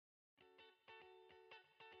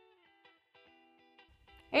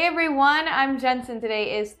Hey everyone, I'm Jensen.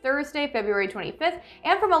 Today is Thursday, February 25th,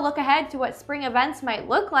 and from a look ahead to what spring events might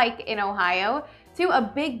look like in Ohio, to a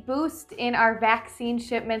big boost in our vaccine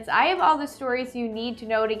shipments, I have all the stories you need to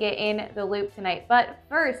know to get in the loop tonight. But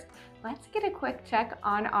first, let's get a quick check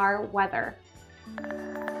on our weather.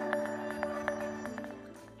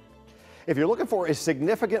 If you're looking for a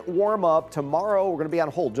significant warm up, tomorrow we're going to be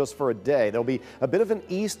on hold just for a day. There'll be a bit of an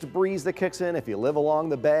east breeze that kicks in. If you live along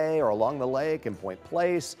the bay or along the lake in Point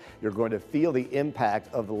Place, you're going to feel the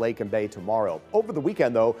impact of the lake and bay tomorrow. Over the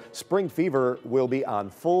weekend, though, spring fever will be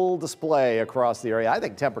on full display across the area. I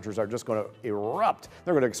think temperatures are just going to erupt.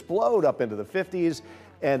 They're going to explode up into the 50s.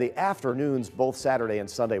 And the afternoons, both Saturday and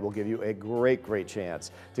Sunday, will give you a great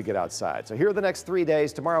chance to get outside. So here are the next 3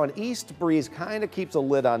 days. Tomorrow, an east breeze kind of keeps a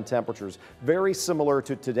lid on temperatures, very similar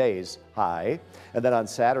to today's high. And then on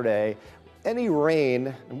Saturday, any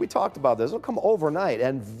rain, and we talked about this, will come overnight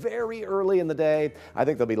and very early in the day. I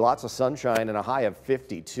think there'll be lots of sunshine and a high of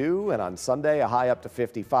 52. And on Sunday, a high up to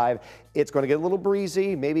 55. It's going to get a little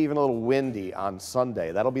breezy, maybe even a little windy on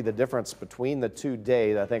Sunday. That'll be the difference between the 2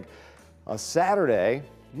 days. I think a Saturday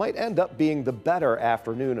might end up being the better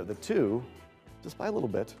afternoon of the two, just by a little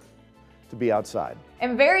bit, to be outside.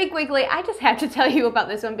 And very quickly, I just have to tell you about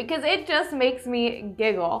this one because it just makes me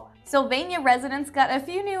giggle. Sylvania residents got a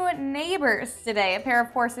few new neighbors today. A pair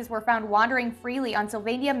of horses were found wandering freely on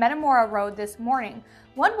Sylvania Metamora Road this morning.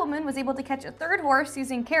 One woman was able to catch a third horse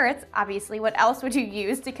using carrots. Obviously, what else would you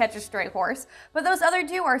use to catch a stray horse? But those other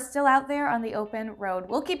two are still out there on the open road.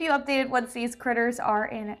 We'll keep you updated once these critters are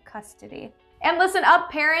in custody. And listen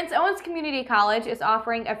up, parents. Owens Community College is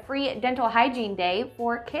offering a free dental hygiene day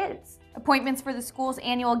for kids. Appointments for the school's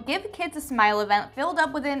annual Give Kids a Smile event filled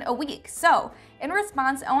up within a week. So, in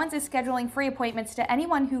response, Owens is scheduling free appointments to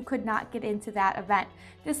anyone who could not get into that event.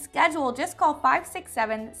 To schedule, just call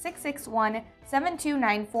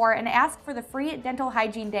 567-661-7294 and ask for the free dental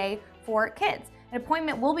hygiene day for kids. An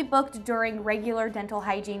appointment will be booked during regular dental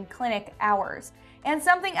hygiene clinic hours. And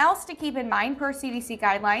something else to keep in mind, per CDC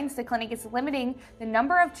guidelines, the clinic is limiting the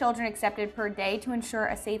number of children accepted per day to ensure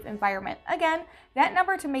a safe environment. Again, that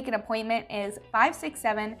number to make an appointment is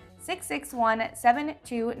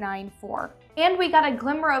 567-661-7294. And we got a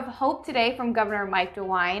glimmer of hope today from Governor Mike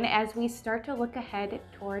DeWine as we start to look ahead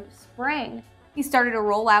toward spring. He started a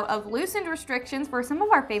rollout of loosened restrictions for some of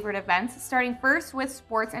our favorite events, starting first with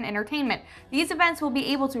sports and entertainment. These events will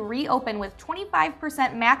be able to reopen with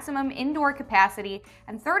 25% maximum indoor capacity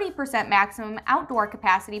and 30% maximum outdoor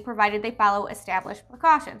capacity, provided they follow established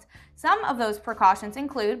precautions. Some of those precautions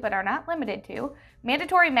include, but are not limited to,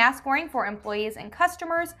 mandatory mask wearing for employees and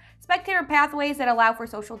customers, spectator pathways that allow for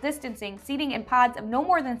social distancing, seating in pods of no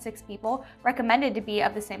more than 6 people, recommended to be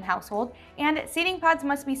of the same household, and seating pods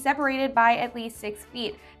must be separated by at least 6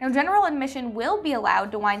 feet. Now, general admission will be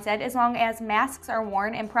allowed, DeWine said, as long as masks are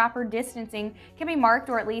worn and proper distancing can be marked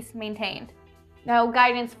or at least maintained. Now,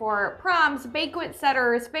 guidance for proms, banquet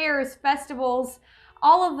setters, fairs, festivals,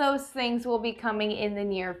 all of those things will be coming in the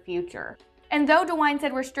near future. And though DeWine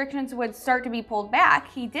said restrictions would start to be pulled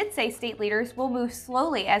back, he did say state leaders will move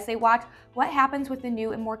slowly as they watch what happens with the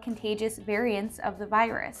new and more contagious variants of the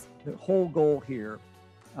virus. The whole goal here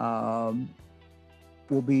will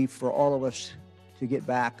be for all of us to get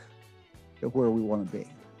back to where we want to be,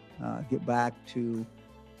 get back to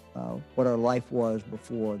what our life was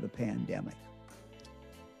before the pandemic.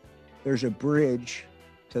 There's a bridge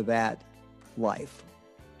to that life,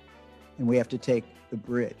 and we have to take the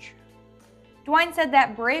bridge. DeWine said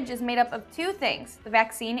that bridge is made up of 2 things, the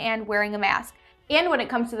vaccine and wearing a mask. And when it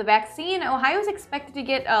comes to the vaccine, Ohio is expected to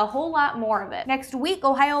get a whole lot more of it. Next week,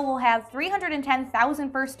 Ohio will have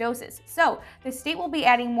 310,000 first doses. So the state will be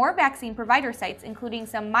adding more vaccine provider sites, including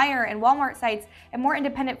some Meijer and Walmart sites and more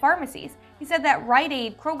independent pharmacies. He said that Rite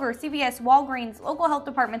Aid, Kroger, CVS, Walgreens, local health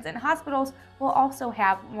departments, and hospitals will also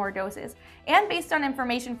have more doses. And based on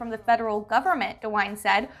information from the federal government, DeWine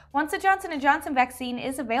said, once the Johnson & Johnson vaccine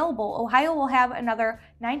is available, Ohio will have another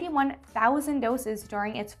 91,000 doses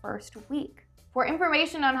during its first week. For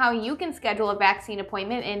information on how you can schedule a vaccine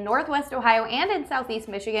appointment in Northwest Ohio and in Southeast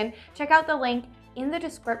Michigan, check out the link in the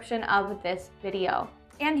description of this video.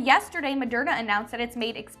 And yesterday, Moderna announced that it's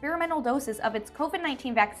made experimental doses of its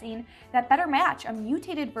COVID-19 vaccine that better match a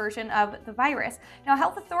mutated version of the virus. Now,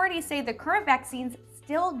 health authorities say the current vaccines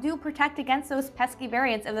still do protect against those pesky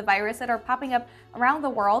variants of the virus that are popping up around the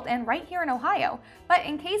world and right here in Ohio. But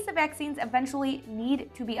in case the vaccines eventually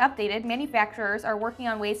need to be updated, manufacturers are working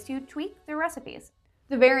on ways to tweak their recipes.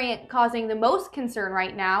 The variant causing the most concern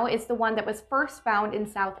right now is the one that was first found in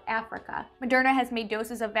South Africa. Moderna has made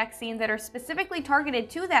doses of vaccine that are specifically targeted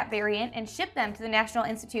to that variant and shipped them to the National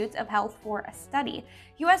Institutes of Health for a study.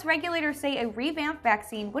 U.S. regulators say a revamped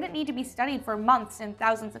vaccine wouldn't need to be studied for months in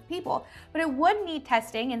thousands of people, but it would need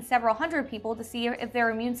testing in several hundred people to see if their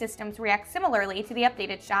immune systems react similarly to the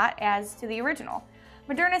updated shot as to the original.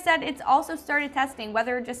 Moderna said it's also started testing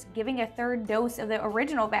whether just giving a third dose of the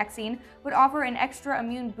original vaccine would offer an extra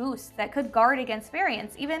immune boost that could guard against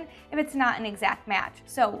variants, even if it's not an exact match.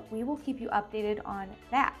 So we will keep you updated on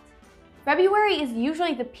that. February is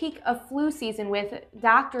usually the peak of flu season, with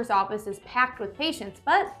doctors' offices packed with patients,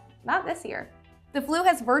 but not this year. The flu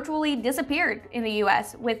has virtually disappeared in the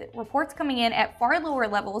US, with reports coming in at far lower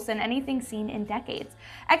levels than anything seen in decades.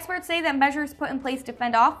 Experts say that measures put in place to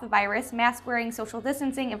fend off the virus, mask wearing, social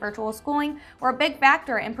distancing, and virtual schooling, were a big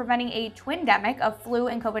factor in preventing a twindemic of flu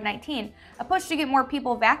and COVID-19. A push to get more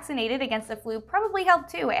people vaccinated against the flu probably helped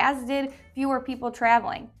too, as did fewer people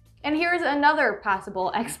traveling. And here's another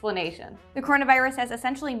possible explanation. The coronavirus has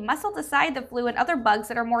essentially muscled aside the flu and other bugs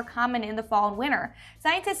that are more common in the fall and winter.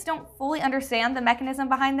 Scientists don't fully understand the mechanism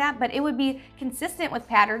behind that, but it would be consistent with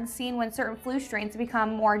patterns seen when certain flu strains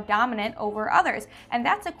become more dominant over others. And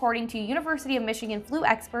that's according to University of Michigan flu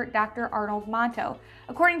expert Dr. Arnold Monto.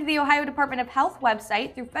 According to the Ohio Department of Health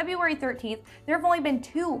website, through February 13th, there have only been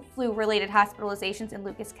 2 flu-related hospitalizations in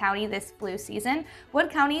Lucas County this flu season.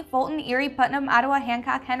 Wood County, Fulton, Erie, Putnam, Ottawa,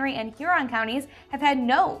 Hancock, Henry, and Huron counties have had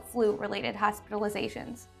no flu-related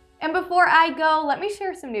hospitalizations. And before I go, let me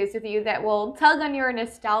share some news with you that will tug on your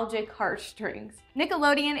nostalgic heartstrings.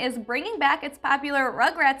 Nickelodeon is bringing back its popular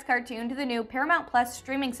Rugrats cartoon to the new Paramount Plus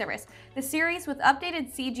streaming service. The series with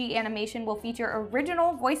updated CG animation will feature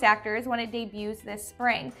original voice actors when it debuts this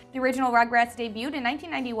spring. The original Rugrats debuted in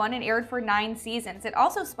 1991 and aired for 9 seasons. It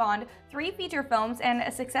also spawned 3 feature films and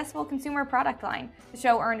a successful consumer product line. The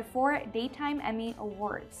show earned 4 Daytime Emmy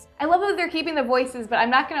Awards. I love that they're keeping the voices, but I'm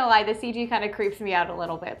not gonna lie, the CG kind of creeps me out a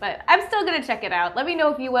little bit, but I'm still gonna check it out. Let me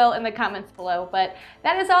know if you will in the comments below. But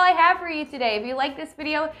that is all I have for you today. If you like this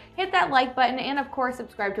video, hit that like button and of course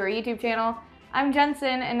subscribe to our YouTube channel. I'm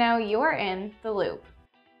Jensen and now you're in the loop.